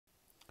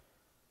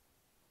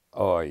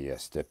Oh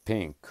yes, the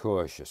pink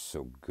kush is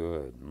so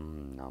good.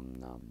 Nom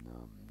nom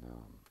nom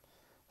nom.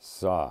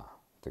 So,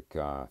 the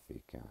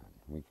coffee can.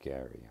 We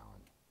carry on.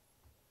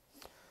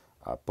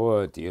 I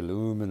put the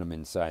aluminum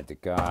inside the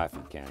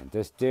coffee can.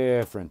 There's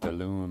different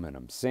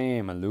aluminum.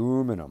 Same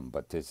aluminum,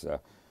 but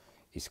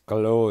it's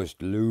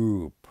closed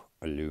loop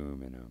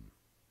aluminum.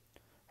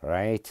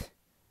 Right?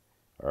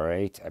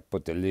 Alright? I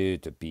put a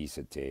little piece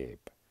of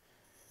tape.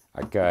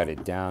 I cut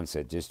it down so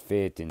it just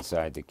fit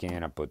inside the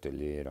can. I put the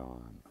lid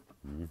on.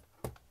 Hmm?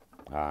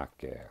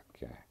 Okay,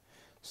 okay.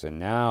 So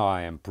now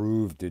I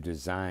improve the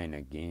design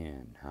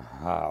again.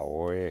 Haha,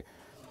 boy.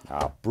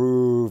 I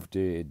improve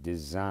the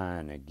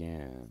design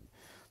again.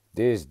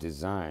 This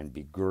design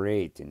be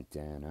great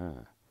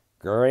antenna.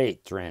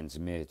 Great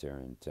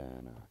transmitter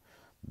antenna.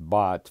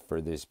 But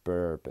for this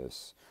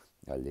purpose,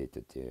 a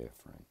little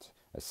different.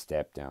 A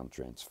step down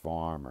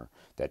transformer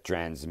that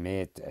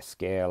transmit a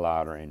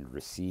scalar and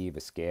receive a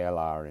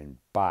scalar in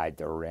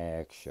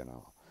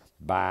bidirectional.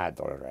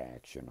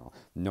 Bidirectional.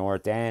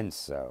 North and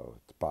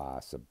south,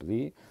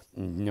 possibly.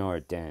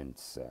 North and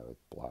south,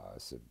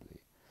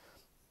 possibly.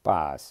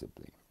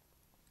 Possibly.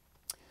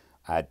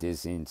 At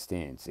this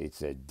instance,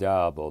 it's a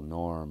double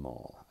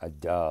normal. A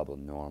double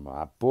normal.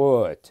 I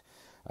put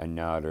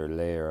another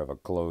layer of a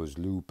closed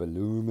loop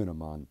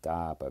aluminum on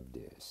top of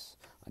this.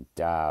 On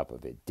top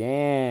of it.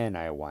 Then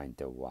I wind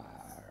the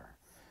wire.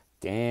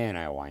 Then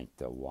I wind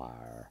the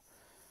wire.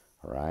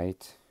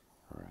 Right?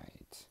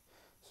 Right.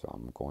 So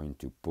I'm going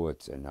to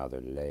put another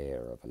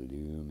layer of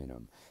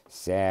aluminum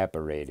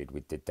separated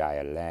with the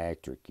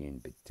dielectric in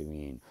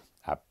between.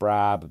 I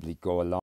probably go along